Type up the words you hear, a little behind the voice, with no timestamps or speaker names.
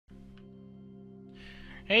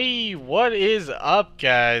Hey, what is up,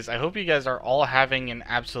 guys? I hope you guys are all having an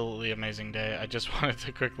absolutely amazing day. I just wanted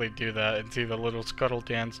to quickly do that and see the little scuttle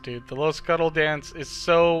dance, dude. The little scuttle dance is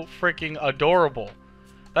so freaking adorable.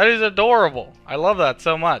 That is adorable. I love that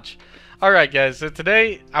so much. Alright, guys, so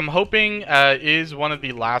today I'm hoping is one of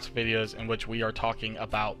the last videos in which we are talking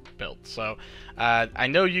about builds. So I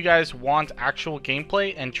know you guys want actual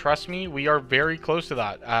gameplay, and trust me, we are very close to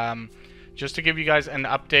that. Just to give you guys an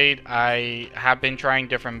update, I have been trying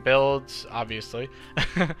different builds, obviously.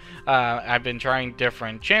 I've been trying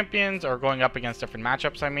different champions, or going up against different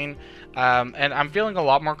matchups, I mean. And I'm feeling a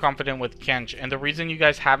lot more confident with Kench. And the reason you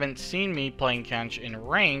guys haven't seen me playing Kench in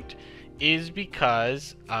ranked is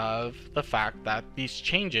because of the fact that these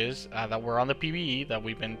changes that were on the PvE that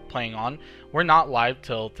we've been playing on were not live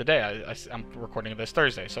till today. I'm recording this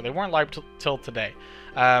Thursday, so they weren't live till today.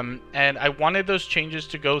 And I wanted those changes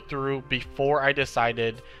to go through before I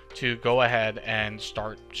decided to go ahead and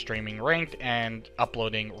start streaming ranked and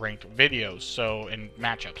uploading ranked videos, so in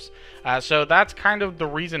matchups. So that's kind of the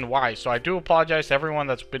reason why. So I do apologize to everyone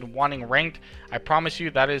that's been wanting ranked. I promise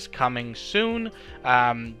you that is coming soon,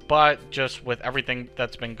 but just with everything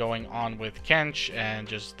that's been going on with Kench and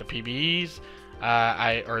just the PvEs,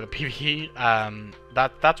 the PvE,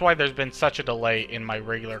 that's why there's been such a delay in my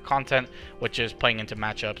regular content, which is playing into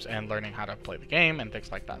matchups and learning how to play the game and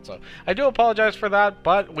things like that. So I do apologize for that,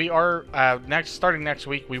 but we are starting next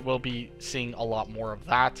week, we will be seeing a lot more of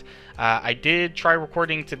that. I did try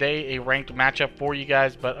recording today a ranked matchup for you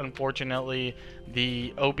guys, but unfortunately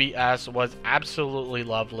the OBS was absolutely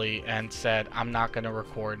lovely and said I'm not going to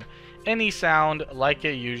record any sound like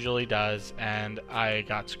it usually does, and I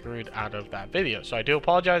got screwed out of that video. So I do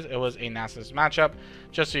apologize. It was a Nasus matchup.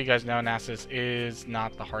 Just so you guys know, Nasus is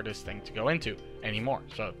not the hardest thing to go into anymore.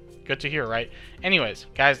 So good to hear, right? Anyways,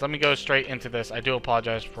 guys, let me go straight into this. I do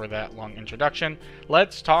apologize for that long introduction.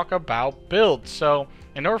 Let's talk about builds. So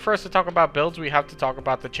in order for us to talk about builds, we have to talk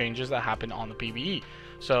about the changes that happened on the PvE.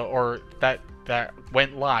 So, or that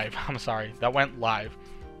went live. I'm sorry, that went live.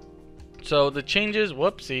 So the changes,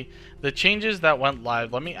 the changes that went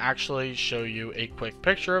live, let me actually show you a quick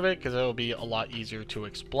picture of it because it will be a lot easier to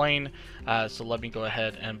explain. So let me go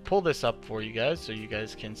ahead and pull this up for you guys so you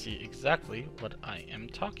guys can see exactly what I am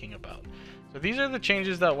talking about. So these are the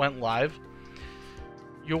changes that went live.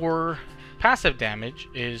 Your passive damage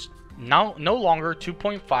is now no longer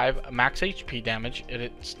 2.5 max HP damage.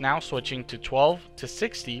 It's now switching to 12 to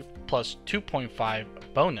 60 plus 2.5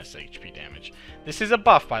 bonus HP damage. This is a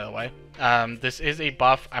buff, by the way. This is a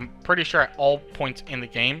buff, I'm pretty sure at all points in the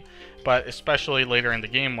game, but especially later in the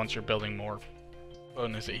game once you're building more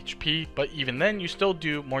bonus HP. But even then, you still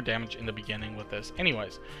do more damage in the beginning with this.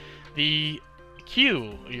 Anyways, the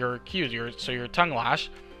your tongue lash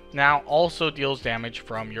now also deals damage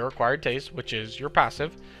from your acquired taste, which is your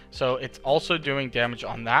passive. So it's also doing damage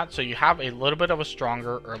on that. So you have a little bit of a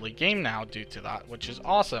stronger early game now due to that, which is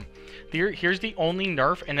awesome. Here's the only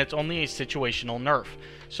nerf, and it's only a situational nerf.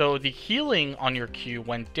 So the healing on your Q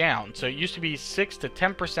went down. So it used to be 6 to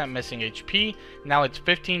 10% missing HP. Now it's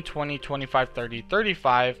 15, 20, 25, 30,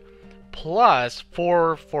 35 plus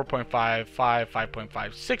 4, 4.5, 5, 5.5,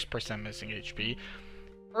 6% missing HP.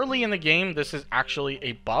 Early in the game, this is actually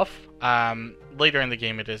a buff. Later in the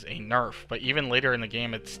game, it is a nerf. But even later in the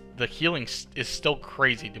game, the healing is still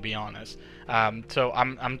crazy, to be honest. So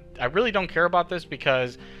I really don't care about this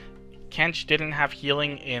because Kench didn't have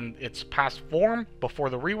healing in its past form before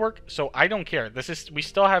the rework, so I don't care. We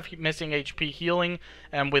still have missing HP healing,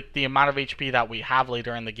 and with the amount of HP that we have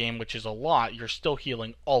later in the game, which is a lot, you're still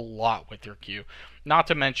healing a lot with your Q. Not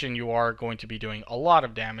to mention you are going to be doing a lot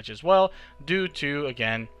of damage as well, due to,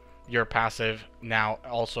 again, your passive now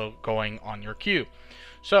also going on your Q.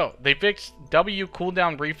 So, they fixed W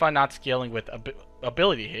cooldown refund not scaling with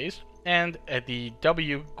ability haste, and the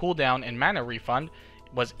W cooldown and mana refund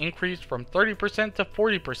was increased from 30% to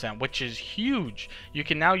 40%, which is huge. You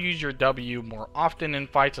can now use your W more often in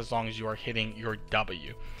fights as long as you are hitting your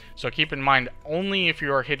W. So keep in mind, only if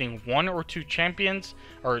you are hitting one or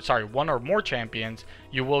more champions,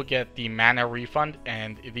 you will get the mana refund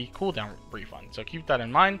and the cooldown refund. So keep that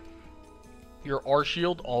in mind. Your R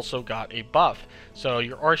shield also got a buff. So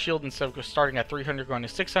your R shield, instead of starting at 300 going to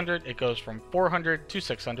 600, it goes from 400 to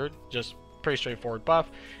 600, just pretty straightforward buff.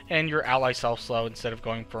 And your ally self slow, instead of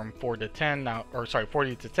going from 40 to 10 now goes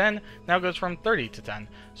from 30 to 10.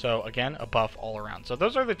 So again, a buff all around. So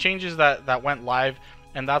those are the changes that went live,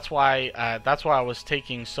 and that's why I was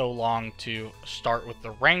taking so long to start with the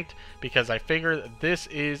ranked, because I figured this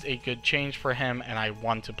is a good change for him and I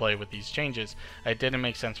want to play with these changes. It didn't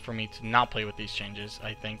make sense for me to not play with these changes.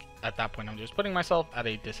 I think at that point I'm just putting myself at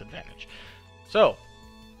a disadvantage. So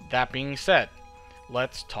that being said,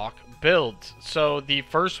 let's talk builds. So the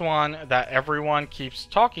first one that everyone keeps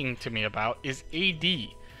talking to me about is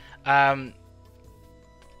AD.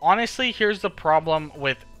 Honestly, here's the problem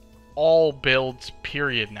with all builds,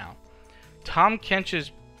 period now. Tahm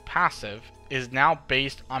Kench's passive is now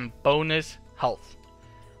based on bonus health.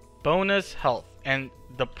 Bonus health. And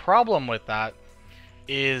the problem with that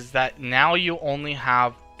is that now you only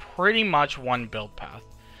have pretty much one build path.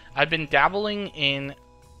 I've been dabbling in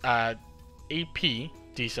AP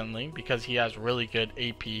decently because he has really good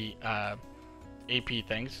AP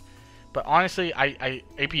things. But honestly,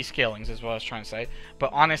 AP scalings is what I was trying to say. But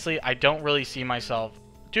honestly, I don't really see myself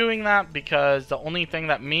doing that because the only thing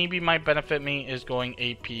that maybe might benefit me is going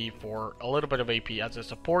AP for a little bit of AP as a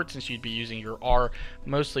support, since you'd be using your R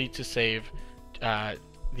mostly to save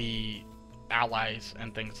the allies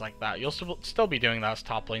and things like that. You'll still be doing that as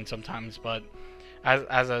top lane sometimes, but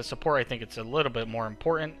as a support, I think it's a little bit more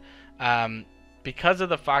important because of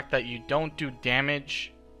the fact that you don't do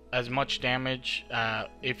damage, as much damage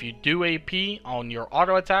if you do AP on your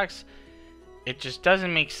auto attacks. It just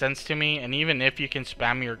doesn't make sense to me, and even if you can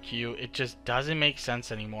spam your Q, it just doesn't make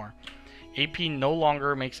sense anymore. AP no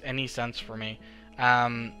longer makes any sense for me,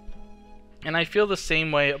 and I feel the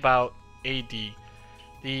same way about AD.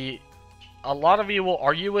 A lot of you will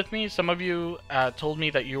argue with me. Some of you told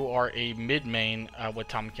me that you are a mid main with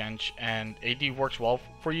Tahm Kench, and AD works well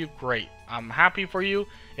for you. Great, I'm happy for you.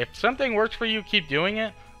 If something works for you, keep doing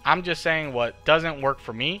it. I'm just saying what doesn't work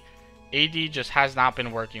for me. AD just has not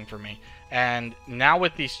been working for me. And now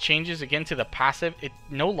with these changes again to the passive, it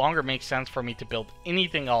no longer makes sense for me to build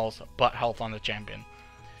anything else but health on the champion.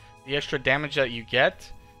 The extra damage that you get,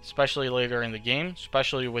 especially later in the game,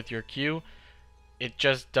 especially with your Q, it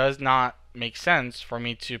just does not make sense for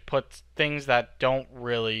me to put things that don't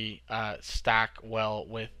really stack well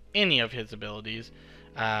with any of his abilities.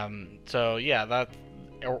 So yeah, that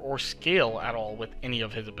or scale at all with any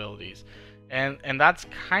of his abilities. And that's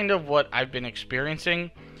kind of what I've been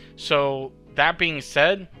experiencing. So that being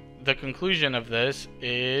said, the conclusion of this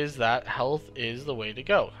is that health is the way to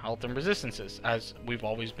go. Health and resistances, as we've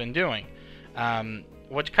always been doing.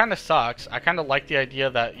 Which kind of sucks. I kind of like the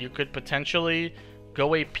idea that you could potentially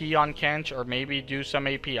go AP on Kench or maybe do some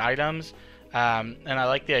AP items. And I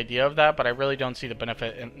like the idea of that, but I really don't see the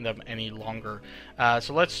benefit in them any longer.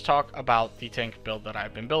 So let's talk about the tank build that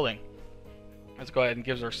I've been building. Let's go ahead and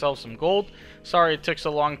give ourselves some gold. Sorry it took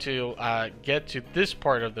so long to get to this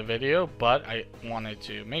part of the video, but I wanted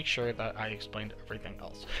to make sure that I explained everything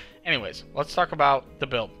else. Anyways, let's talk about the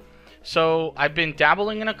build. So I've been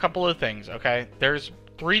dabbling in a couple of things, okay? There's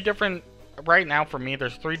right now for me,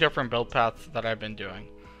 there's 3 different build paths that I've been doing.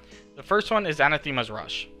 The first one is Anathema's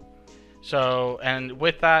Rush. So, and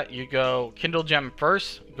with that, you go Kindle Gem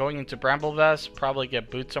first, going into Bramble Vest, probably get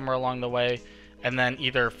boots somewhere along the way, and then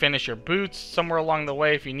either finish your boots somewhere along the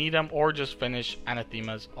way if you need them, or just finish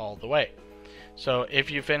Anathemas all the way. So if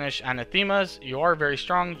you finish Anathemas, you are very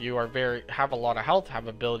strong, you are have a lot of health, have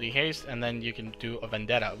ability haste, and then you can do a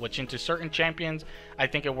Vendetta, which into certain champions, I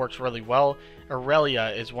think it works really well. Aurelia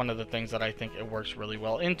is one of the things that I think it works really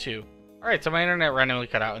well into. Alright, so my internet randomly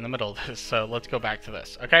cut out in the middle of this, so let's go back to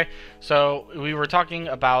this, okay? So we were talking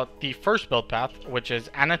about the first build path, which is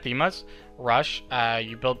Anathema's Rush.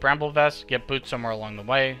 You build Bramble Vest, get boots somewhere along the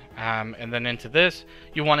way, and then into this,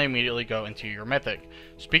 you want to immediately go into your Mythic.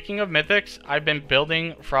 Speaking of Mythics, I've been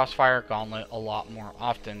building Frostfire Gauntlet a lot more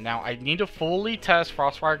often. Now, I need to fully test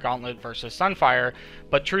Frostfire Gauntlet versus Sunfire,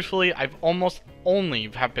 but truthfully, I've almost only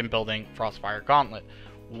have been building Frostfire Gauntlet.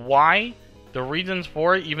 Why? The reasons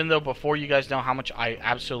for it, even though before you guys know how much I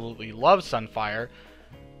absolutely love Sunfire,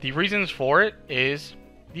 the reasons for it is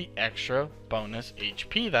the extra bonus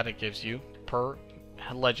HP that it gives you per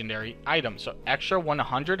legendary item. So extra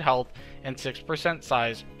 100 health and 6%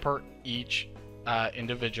 size per each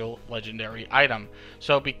individual legendary item.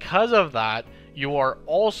 So because of that, you are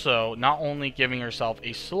also not only giving yourself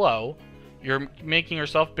a slow, you're making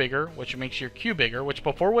yourself bigger, which makes your Q bigger, which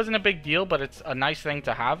before wasn't a big deal, but it's a nice thing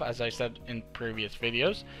to have, as I said in previous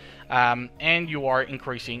videos. And you are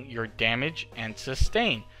increasing your damage and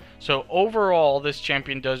sustain. So overall, this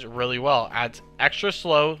champion does really well. Adds extra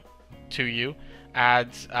slow to you,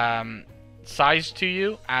 adds size to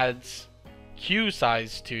you, adds Q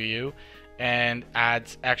size to you, and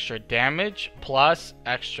adds extra damage plus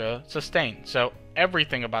extra sustain. So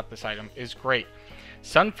everything about this item is great.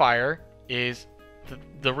 Sunfire is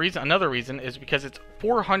another reason is because it's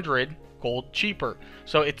 400 gold cheaper.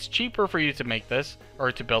 So it's cheaper for you to make this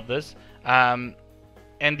or to build this. And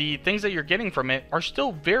and the things that you're getting from it are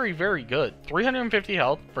still very, very good. 350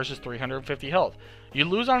 health versus 350 health. You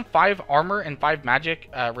lose on 5 armor and 5 magic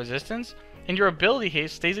resistance, and your ability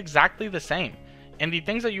haste stays exactly the same. And the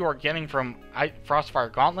things that you are getting from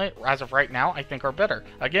Frostfire Gauntlet, as of right now, I think are better.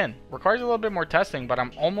 Again, requires a little bit more testing, but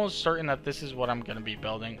I'm almost certain that this is what I'm going to be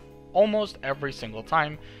building almost every single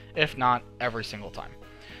time, if not every single time.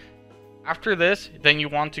 After this, then you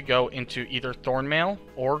want to go into either Thornmail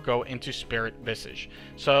or go into Spirit Visage.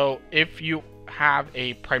 So if you have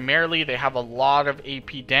primarily they have a lot of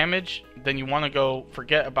AP damage, then you want to go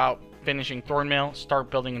forget about finishing Thornmail,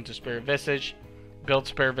 start building into Spirit Visage, build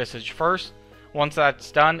Spirit Visage first. Once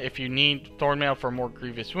that's done, if you need Thornmail for more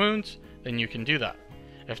grievous wounds, then you can do that.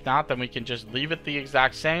 If not, then we can just leave it the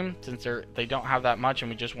exact same, since they don't have that much and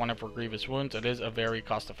we just want it for grievous wounds. It is a very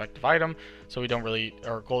cost-effective item, so we don't really,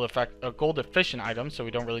 or a gold efficient item, so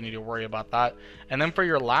we don't really need to worry about that. And then for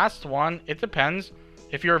your last one, it depends.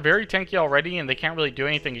 If you're very tanky already and they can't really do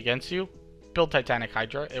anything against you, build Titanic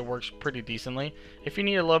Hydra. It works pretty decently. If you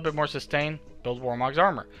need a little bit more sustain, build Warmog's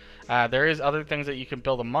Armor. There is other things that you can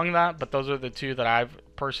build among that, but those are the two that I've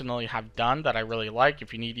personally have done that I really like.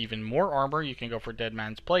 If you need even more armor, you can go for Dead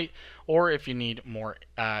Man's Plate, or if you need more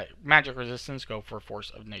magic resistance, go for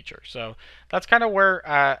Force of Nature. So that's kind of where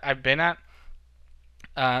I've been at.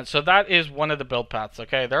 So that is one of the build paths.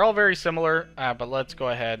 Okay, they're all very similar, but let's go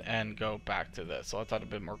ahead and go back to this. So let's add a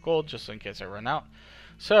bit more gold just in case I run out.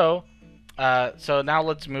 So now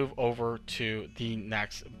let's move over to the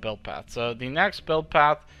next build path. So the next build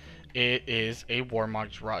path, it is a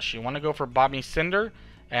Warmog's Rush. You want to go for Bobby Cinder,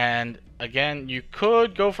 and again, you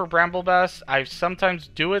could go for Bramblebest. I sometimes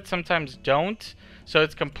do it, sometimes don't. So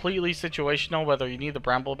it's completely situational whether you need the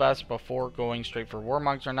Bramblebest before going straight for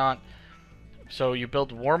Warmogs or not. So you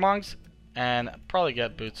build Warmogs and probably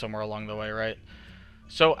get boots somewhere along the way, right?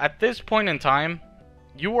 So at this point in time,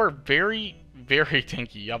 you are very, very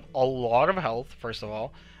tanky. You have a lot of health, first of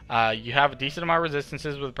all. You have a decent amount of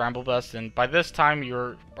resistances with Bramblebest, and by this time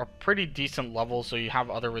you're a pretty decent level, so you have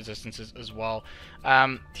other resistances as well.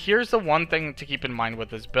 Here's the one thing to keep in mind with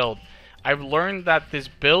this build. I've learned that this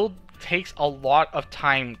build takes a lot of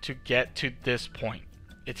time to get to this point.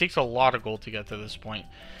 It takes a lot of gold to get to this point.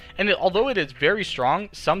 And although it is very strong,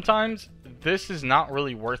 sometimes this is not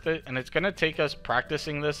really worth it, and it's going to take us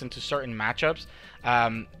practicing this into certain matchups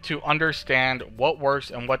to understand what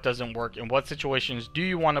works and what doesn't work, and what situations do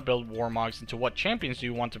you want to build Warmogs, into what champions do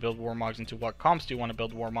you want to build Warmogs, into what comps do you want to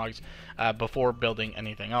build Warmogs before building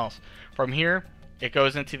anything else. From here, it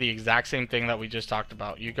goes into the exact same thing that we just talked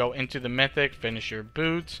about. You go into the Mythic, finish your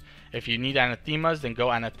boots. If you need Anathemas, then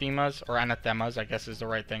go Anathemas, or Anathemas, I guess is the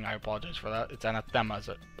right thing. I apologize for that. It's Anathemas.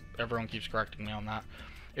 Everyone keeps correcting me on that.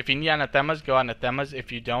 If you need Anathemas, go Anathemas.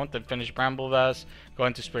 If you don't, then finish Bramblevest, go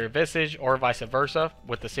into Spirit Visage, or vice versa,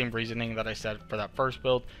 with the same reasoning that I said for that first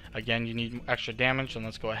build. Again, you need extra damage, so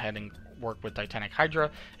let's go ahead and work with Titanic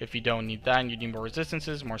Hydra. If you don't need that and you need more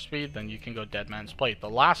resistances, more speed, then you can go Dead Man's Plate. The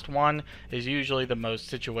last one is usually the most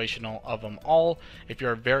situational of them all. If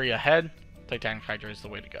you're very ahead, Titanic Hydra is the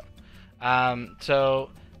way to go.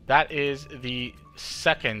 So that is the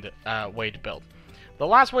second way to build. The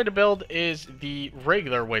last way to build is the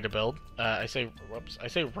regular way to build. I say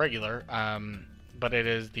regular, but it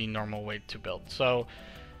is the normal way to build. So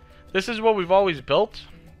this is what we've always built.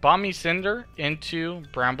 Bobby Cinder into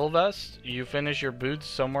Bramblevest. You finish your boots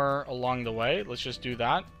somewhere along the way. Let's just do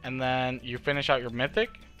that. And then you finish out your Mythic.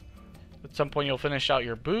 At some point you'll finish out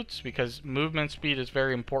your boots, because movement speed is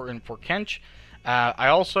very important for Kench. I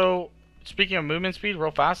also, speaking of movement speed, real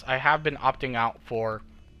fast, I have been opting out for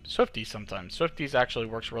Swifties sometimes. Swifties actually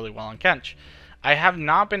works really well on Kench. I have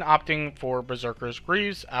not been opting for Berserker's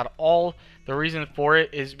Greaves at all. The reason for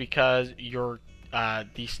it is because your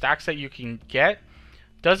the stacks that you can get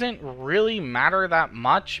doesn't really matter that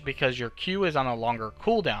much, because your Q is on a longer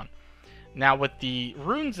cooldown. Now with the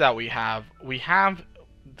runes that we have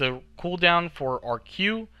the cooldown for our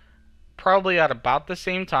Q probably at about the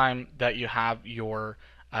same time that you have your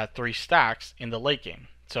 3 stacks in the late game.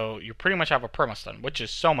 So you pretty much have a perma-stun, which is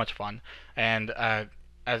so much fun. And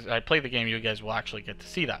as I play the game, you guys will actually get to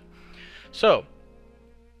see that. So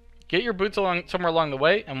get your boots somewhere along the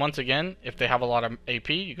way. And once again, if they have a lot of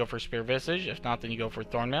AP, you go for Spear Visage. If not, then you go for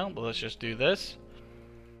Thornmail. But let's just do this.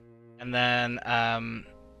 And then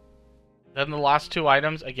the last 2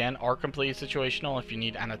 items, again, are completely situational. If you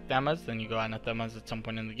need Anathemas, then you go Anathemas at some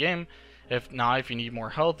point in the game. If not, if you need more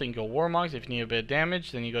health, then you go Warmogs. If you need a bit of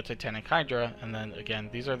damage, then you go Titanic Hydra. And then, again,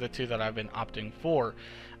 these are the 2 that I've been opting for.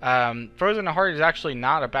 Frozen Heart is actually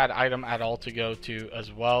not a bad item at all to go to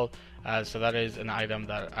as well. So that is an item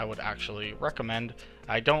that I would actually recommend.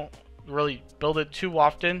 I don't really build it too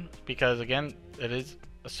often because, again, it is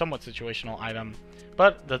a somewhat situational item.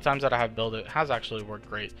 But the times that I have built it has actually worked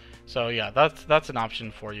great. So yeah, that's an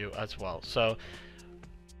option for you as well. So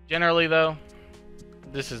generally though,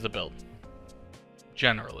 this is the build.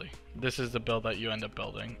 Generally, this is the build that you end up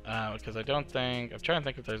building. Because I'm trying to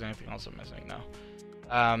think if there's anything else I'm missing.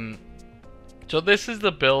 No. So this is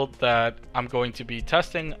the build that I'm going to be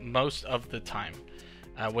testing most of the time,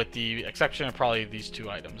 with the exception of probably these two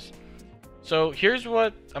items. So here's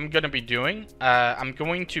what I'm going to be doing. I'm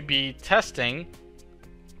going to be testing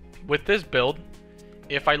with this build.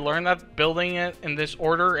 If I learn that building it in this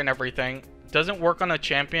order and everything doesn't work on a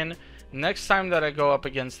champion, next time that I go up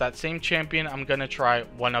against that same champion, I'm going to try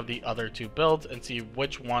one of the other two builds and see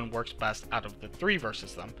which one works best out of the three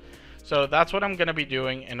versus them. So that's what I'm going to be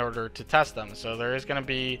doing in order to test them. So it's going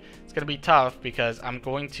to be tough because I'm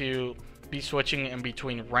going to be switching in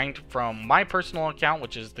between ranked from my personal account,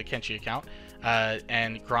 which is the Kench account,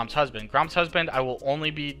 and Grom's husband. Grom's husband I will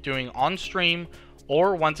only be doing on stream,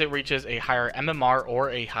 or once it reaches a higher MMR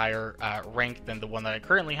or a higher rank than the one that I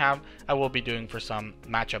currently have, I will be doing for some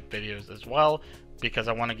matchup videos as well, because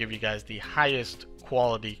I want to give you guys the highest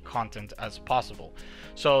quality content as possible.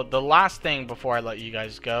 So the last thing before I let you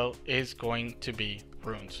guys go is going to be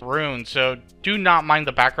runes. So do not mind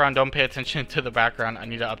the background, don't pay attention to the background. I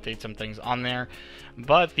need to update some things on there.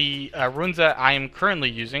 But the runes that I am currently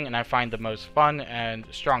using and I find the most fun and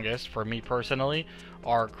strongest for me personally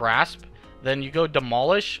are Grasp. Then you go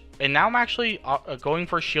Demolish, and now I'm actually going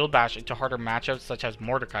for Shield Bash into harder matchups such as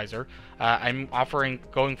Mordekaiser. I'm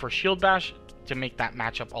going for Shield Bash to make that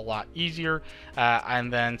matchup a lot easier.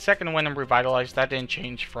 And then second win and Revitalize, that didn't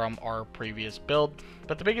change from our previous build.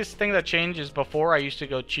 But the biggest thing that changed is before I used to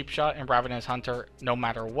go Cheap Shot and Ravenous Hunter no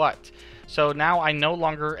matter what. So now I no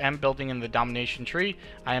longer am building in the Domination tree,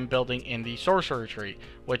 I am building in the Sorcerer tree,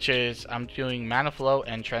 which is I'm doing Mana Flow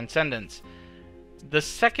and Transcendence. The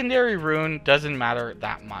secondary rune doesn't matter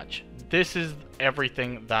that much. This is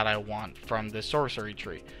everything that I want from the sorcery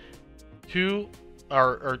tree. Two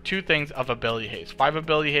things of ability haste. 5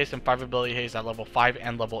 ability haste and 5 ability haste at level 5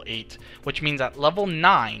 and level 8. Which means at level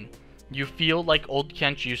 9, you feel like old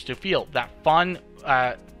Kench used to feel. That fun,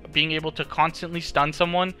 being able to constantly stun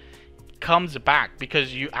someone comes back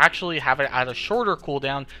because you actually have it at a shorter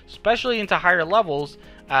cooldown, especially into higher levels,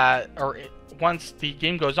 once the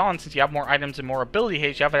game goes on, since you have more items and more ability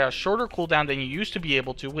haste, you have a shorter cooldown than you used to be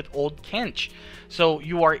able to with old Kench. So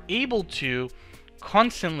you are able to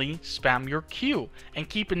constantly spam your Q. And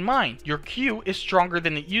keep in mind, your Q is stronger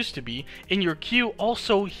than it used to be, and your Q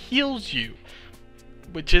also heals you,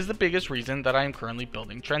 which is the biggest reason that I am currently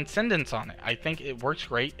building Transcendence on it. I think it works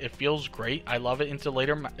great. It feels great. I love it into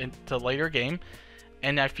later game.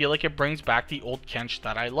 And I feel like it brings back the old Kench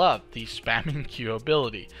that I love, the spamming Q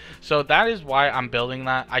ability. So that is why I'm building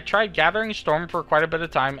that. I tried Gathering Storm for quite a bit of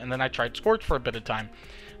time, and then I tried Scorch for a bit of time.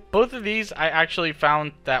 Both of these I actually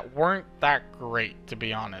found that weren't that great, to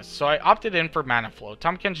be honest. So I opted in for Mana Flow.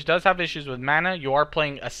 Tahm Kench does have issues with mana. You are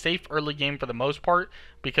playing a safe early game for the most part,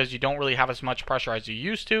 because you don't really have as much pressure as you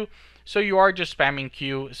used to. So you are just spamming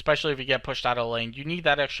Q, especially if you get pushed out of the lane. You need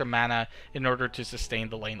that extra mana in order to sustain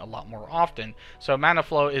the lane a lot more often. So Mana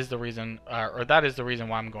Flow is the reason, that is the reason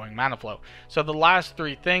why I'm going Mana Flow. So the last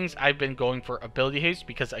three things, I've been going for Ability Haste,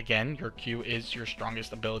 because again, your Q is your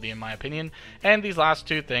strongest ability in my opinion. And these last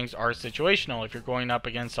two things are situational. If you're going up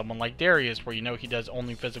against someone like Darius, where you know he does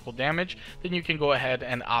only physical damage, then you can go ahead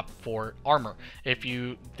and opt for Armor. If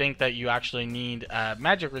you think that you actually need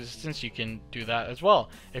magic resistance, you can do that as well.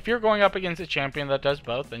 If you're going up against a champion that does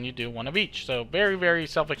both, then you do one of each. So very, very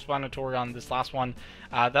self-explanatory on this last one.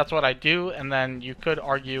 That's what I do. And then you could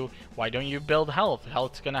argue, why don't you build health?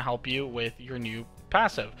 Health's going to help you with your new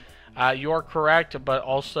passive. You are correct, but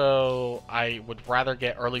also I would rather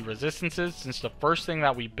get early resistances, since the first thing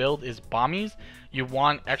that we build is Bommies. You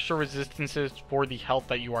want extra resistances for the health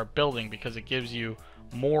that you are building, because it gives you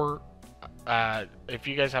more. If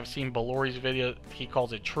you guys have seen Balori's video, he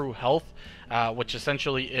calls it true health, which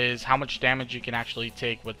essentially is how much damage you can actually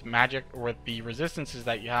take with magic, or with the resistances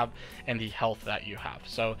that you have and the health that you have.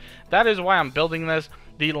 So that is why I'm building this.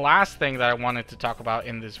 The last thing that I wanted to talk about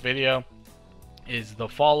in this video is the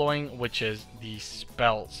following, which is the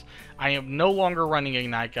spells. I am no longer running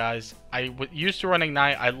Ignite, guys. I used to run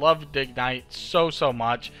Ignite. I loved Ignite so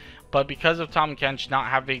much. But because of Tahm Kench not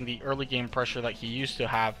having the early game pressure that he used to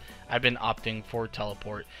have, I've been opting for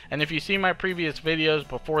Teleport. And if you see my previous videos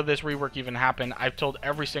before this rework even happened, I've told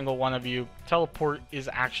every single one of you, Teleport is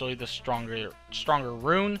actually the stronger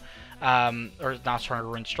rune, or not stronger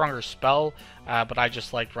rune, stronger spell. But I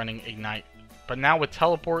just like running Ignite But now with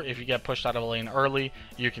teleport, if you get pushed out of a lane early,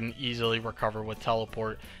 you can easily recover with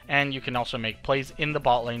teleport. And you can also make plays in the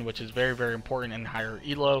bot lane, which is very, very important in higher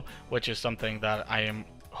elo, which is something that I am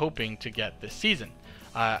hoping to get this season.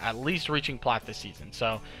 At least reaching plat this season.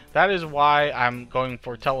 So that is why I'm going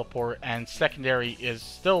for teleport, and secondary is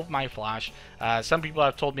still my flash. Some people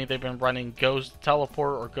have told me they've been running ghost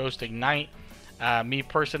teleport or ghost ignite. Me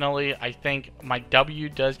personally, I think my W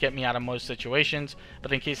does get me out of most situations,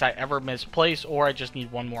 but in case I ever misplace or I just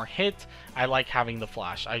need one more hit, I like having the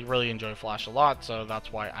flash. I really enjoy flash a lot, so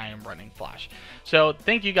that's why I am running flash. So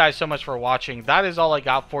thank you guys so much for watching. That is all I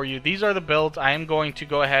got for you. These are the builds. I am going to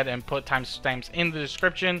go ahead and put timestamps in the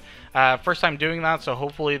description. First time doing that, so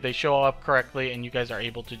hopefully they show up correctly and you guys are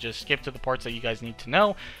able to just skip to the parts that you guys need to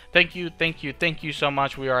know. Thank you so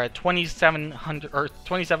much. We are at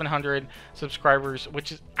 2,700 subscribers,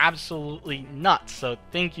 which is absolutely nuts. So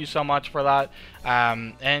thank you so much for that.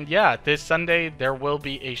 And yeah, this Sunday there will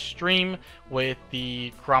be a stream with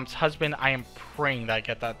the Grump's husband. I am praying that I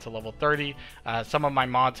get that to level 30. Some of my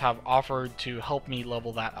mods have offered to help me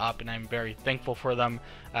level that up, and I'm very thankful for them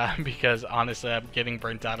because honestly I'm getting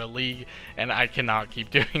burnt out of League and I cannot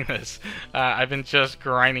keep doing this. I've been just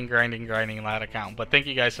grinding that account. But thank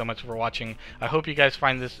you guys so much for watching. I hope you guys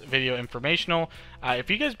find this video informational. If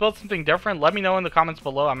you guys build something different, let me know in the comments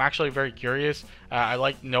below. I'm actually very curious. I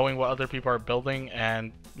like knowing what other people are building,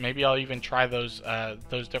 and maybe I'll even try those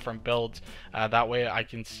different builds. That way I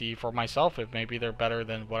can see for myself if maybe they're better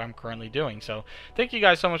than what I'm currently doing. So thank you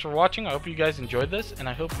guys so much for watching. I hope you guys enjoyed this, and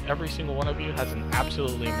I hope every single one of you has an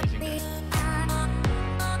absolutely amazing day.